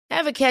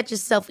Ever catch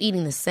yourself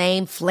eating the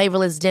same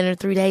flavorless dinner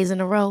 3 days in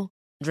a row?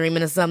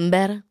 Dreaming of something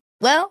better?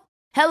 Well,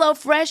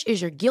 HelloFresh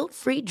is your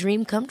guilt-free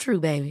dream come true,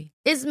 baby.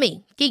 It's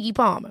me, Keke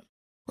Palmer.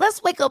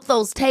 Let's wake up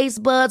those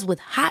taste buds with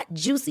hot,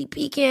 juicy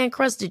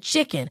pecan-crusted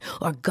chicken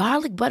or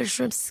garlic butter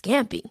shrimp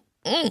scampi.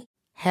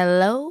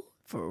 Hello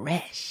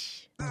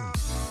Fresh.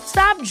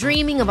 Stop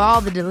dreaming of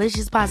all the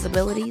delicious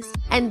possibilities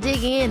and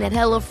dig in at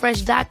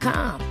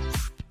HelloFresh.com.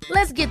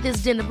 Let's get this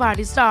dinner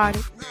party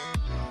started.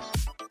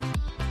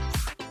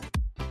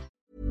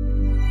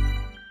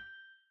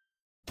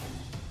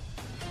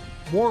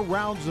 More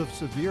rounds of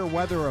severe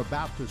weather are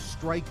about to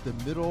strike the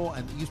middle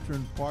and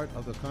eastern part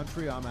of the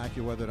country. I'm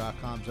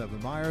AccuWeather.com's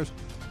Evan Myers,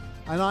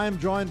 and I am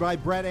joined by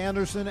Brett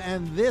Anderson,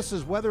 and this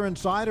is Weather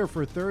Insider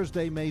for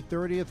Thursday, May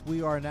 30th.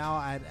 We are now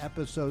at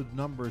episode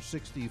number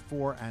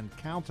 64 and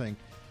counting.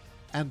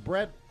 And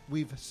Brett,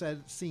 we've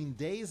seen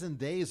days and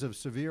days of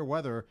severe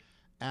weather,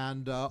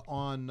 and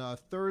on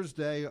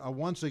Thursday,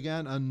 once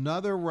again,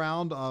 another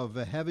round of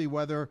heavy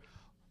weather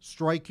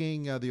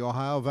striking the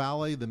Ohio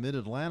Valley, the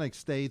Mid-Atlantic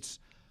states.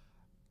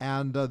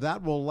 And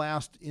that will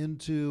last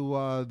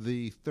into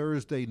the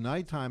Thursday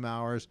nighttime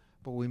hours,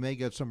 but we may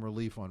get some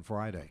relief on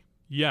Friday.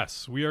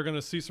 Yes, we are going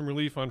to see some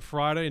relief on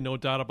Friday, no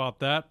doubt about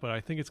that, but I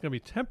think it's going to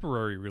be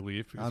temporary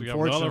relief. Because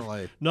unfortunately.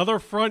 We have another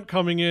front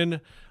coming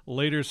in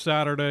later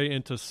Saturday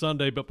into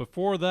Sunday. But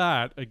before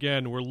that,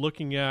 again, we're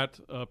looking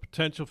at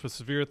potential for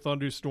severe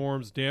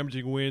thunderstorms,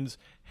 damaging winds,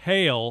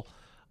 hail,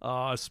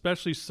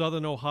 especially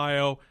southern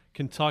Ohio,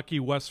 Kentucky,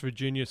 West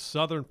Virginia,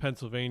 southern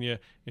Pennsylvania,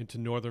 into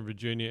northern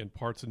Virginia and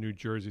parts of New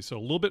Jersey. So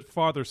a little bit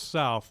farther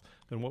south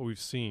than what we've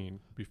seen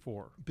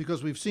before.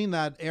 Because we've seen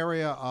that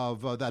area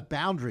of that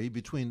boundary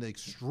between the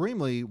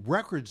extremely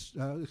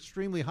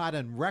hot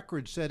and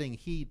record-setting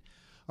heat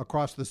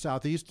across the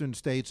southeastern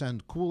states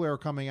and cool air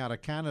coming out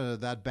of Canada.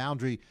 That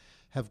boundary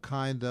have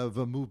kind of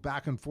moved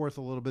back and forth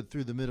a little bit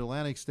through the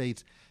mid-Atlantic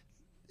states.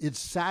 It's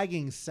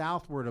sagging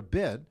southward a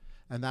bit,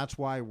 and that's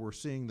why we're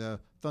seeing the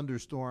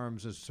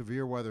thunderstorms as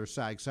severe weather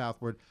sag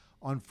southward.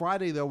 On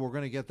Friday, though, we're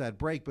going to get that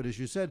break. But as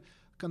you said,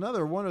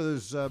 another one of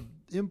those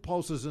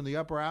impulses in the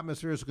upper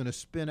atmosphere is going to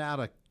spin out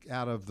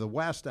of the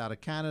west, out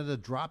of Canada,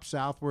 drop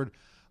southward,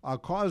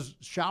 cause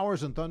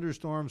showers and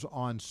thunderstorms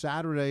on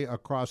Saturday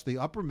across the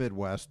upper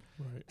Midwest.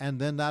 Right. And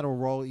then that'll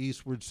roll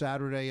eastward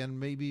Saturday and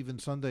maybe even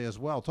Sunday as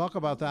well. Talk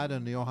about that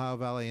in the Ohio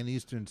Valley and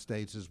eastern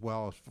states as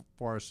well as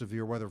far as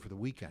severe weather for the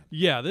weekend.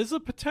 Yeah, there's a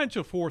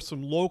potential for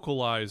some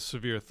localized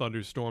severe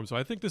thunderstorms. So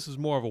I think this is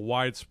more of a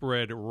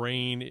widespread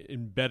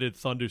rain-embedded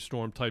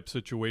thunderstorm type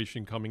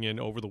situation coming in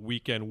over the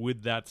weekend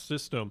with that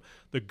system.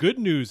 The good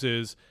news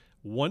is,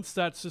 once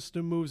that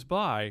system moves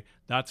by,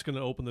 that's going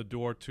to open the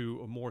door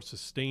to a more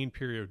sustained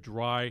period of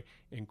dry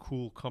and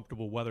cool,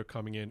 comfortable weather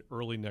coming in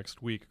early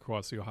next week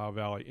across the Ohio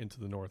Valley into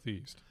the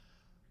Northeast.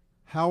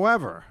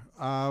 However,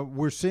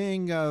 we're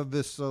seeing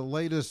this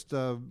latest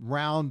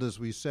round, as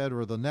we said,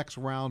 or the next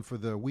round for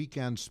the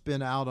weekend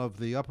spin out of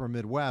the upper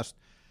Midwest.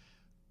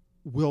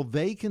 Will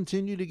they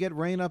continue to get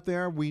rain up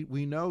there?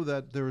 We know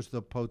that there's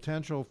the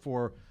potential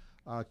for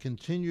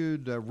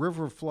continued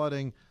river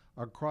flooding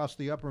across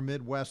the upper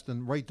Midwest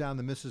and right down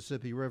the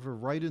Mississippi River,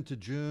 right into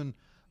June.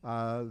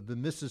 The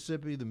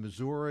Mississippi, the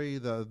Missouri,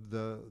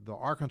 the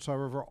Arkansas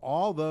River,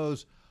 all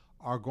those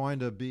are going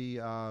to be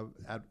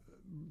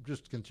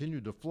just continue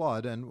to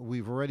flood. And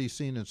we've already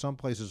seen in some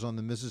places on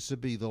the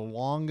Mississippi the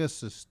longest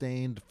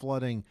sustained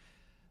flooding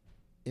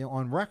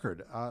on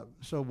record.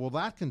 So will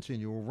that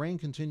continue? Will rain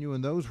continue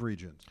in those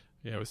regions?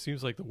 Yeah, it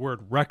seems like the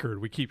word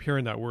record. We keep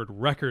hearing that word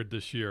record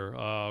this year.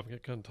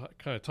 Get kind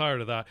of tired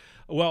of that.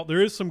 Well,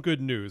 there is some good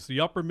news. The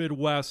upper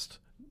Midwest,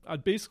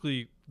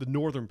 basically the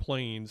northern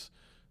plains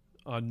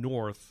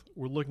north,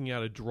 we're looking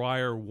at a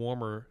drier,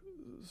 warmer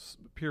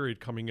period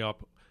coming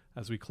up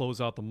as we close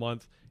out the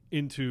month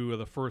into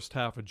the first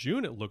half of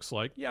June, it looks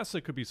like. Yes,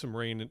 there could be some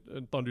rain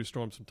and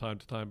thunderstorms from time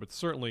to time, but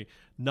certainly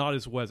not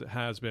as wet as it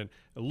has been.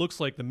 It looks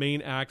like the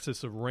main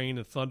axis of rain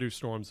and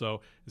thunderstorms, though,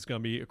 is going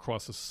to be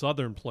across the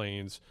southern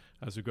plains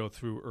as we go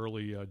through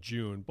early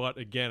June. But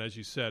again, as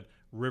you said,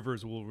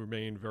 rivers will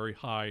remain very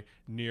high,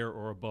 near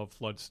or above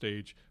flood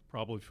stage,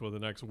 probably for the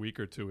next week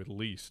or two at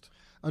least.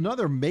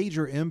 Another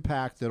major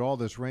impact that all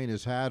this rain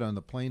has had on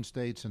the plain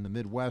states and the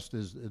Midwest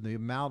is the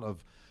amount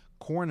of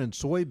corn and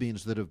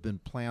soybeans that have been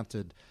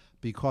planted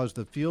because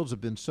the fields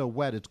have been so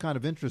wet. It's kind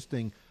of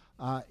interesting.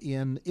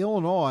 In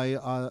Illinois,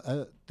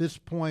 at this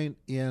point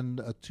in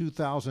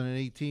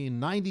 2018,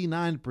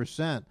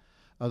 99%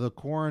 of the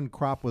corn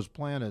crop was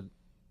planted.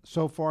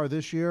 So far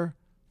this year,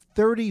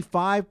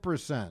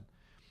 35%.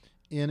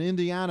 In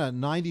Indiana,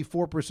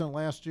 94%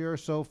 last year.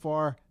 So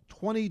far,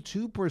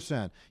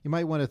 22%. You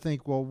might want to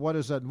think, well, what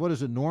is that? What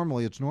is it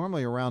normally? It's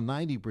normally around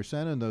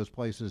 90% in those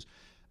places.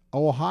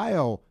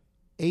 Ohio,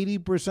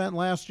 80%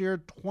 last year,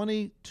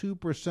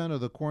 22% of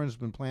the corn has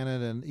been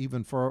planted, and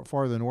even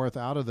farther north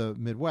out of the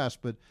Midwest,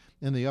 but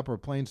in the upper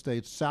plain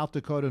states. South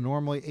Dakota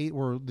normally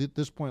at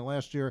this point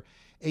last year,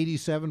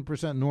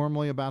 87%,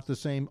 normally about the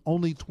same,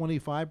 only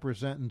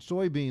 25%. And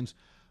soybeans,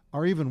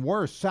 Or even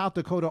worse, South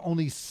Dakota,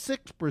 only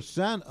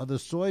 6% of the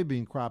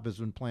soybean crop has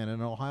been planted.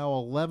 In Ohio,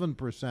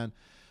 11%.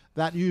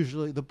 That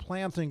usually, the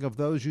planting of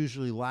those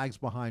usually lags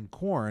behind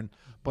corn,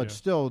 but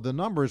still, the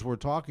numbers we're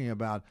talking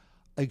about,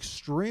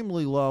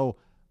 extremely low.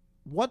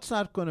 What's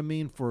that going to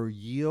mean for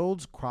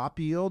yields, crop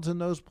yields in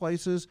those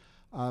places?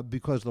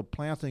 Because the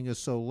planting is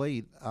so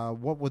late,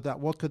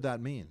 what could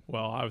that mean?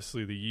 Well,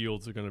 obviously the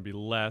yields are going to be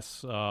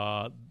less.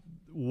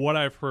 What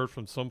I've heard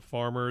from some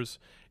farmers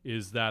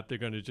is that they're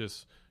going to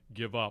just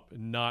give up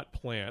and not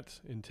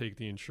plant and take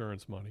the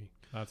insurance money.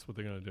 That's what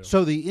they're going to do.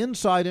 So the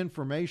inside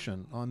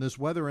information on this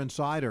Weather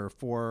Insider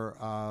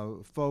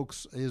for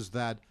folks is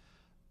that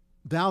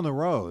down the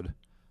road,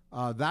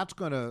 that's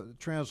going to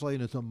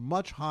translate into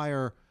much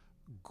higher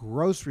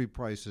grocery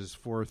prices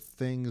for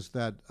things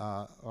that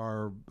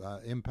are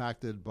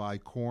impacted by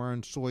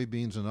corn,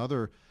 soybeans, and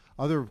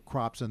other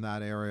crops in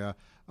that area.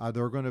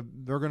 They're going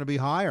to be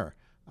higher.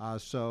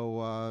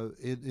 So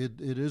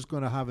it is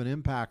going to have an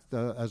impact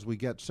as we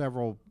get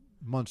several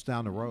months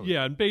down the road.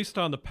 Yeah, and based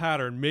on the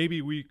pattern,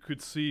 maybe we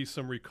could see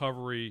some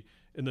recovery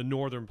in the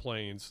northern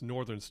plains,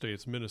 northern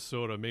states,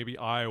 Minnesota, maybe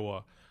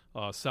Iowa,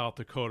 South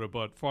Dakota,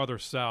 but farther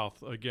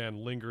south,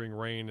 again, lingering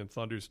rain and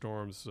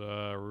thunderstorms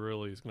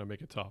really is going to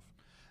make it tough.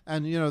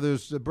 And,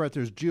 there's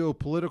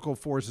geopolitical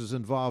forces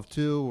involved,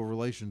 too,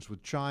 relations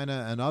with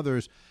China and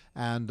others,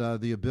 and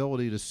the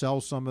ability to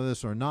sell some of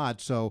this or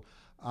not. So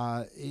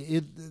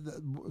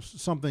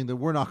something that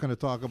we're not going to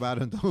talk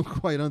about and don't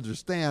quite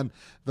understand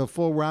the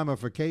full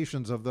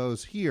ramifications of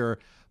those here.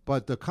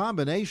 But the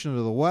combination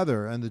of the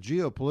weather and the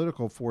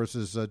geopolitical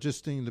forces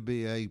just seem to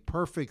be a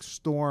perfect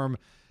storm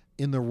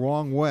in the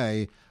wrong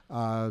way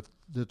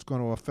that's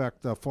going to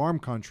affect farm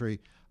country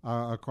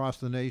across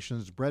the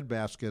nation's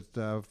breadbasket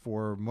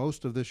for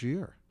most of this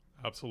year.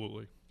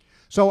 Absolutely.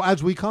 So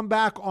as we come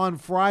back on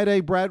Friday,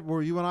 Brett,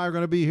 where you and I are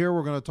going to be here,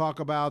 we're going to talk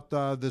about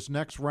this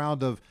next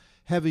round of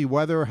heavy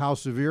weather. How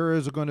severe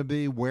is it going to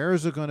be? Where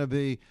is it going to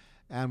be?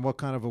 And what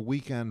kind of a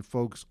weekend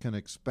folks can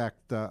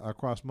expect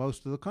across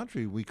most of the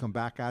country. We come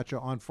back at you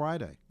on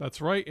Friday.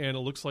 That's right, and it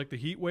looks like the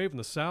heat wave in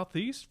the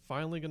southeast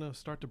finally going to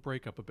start to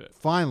break up a bit.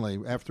 Finally,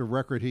 after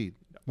record heat.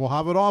 We'll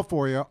have it all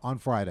for you on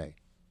Friday.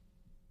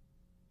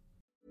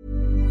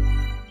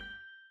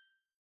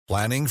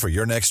 Planning for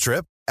your next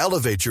trip?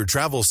 Elevate your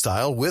travel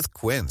style with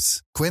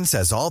Quince. Quince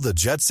has all the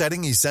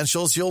jet-setting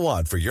essentials you'll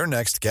want for your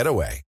next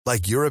getaway,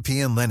 like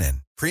European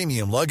linen,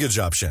 premium luggage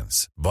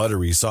options,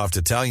 buttery soft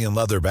Italian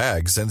leather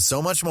bags, and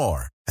so much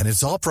more. And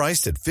it's all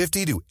priced at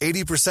 50 to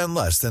 80%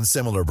 less than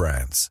similar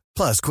brands.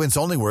 Plus, Quince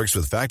only works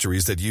with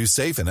factories that use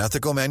safe and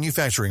ethical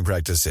manufacturing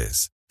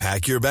practices.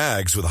 Pack your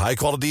bags with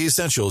high-quality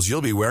essentials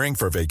you'll be wearing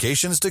for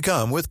vacations to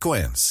come with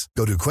Quince.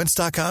 Go to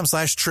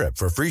quince.com/trip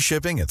for free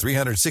shipping and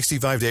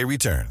 365-day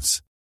returns.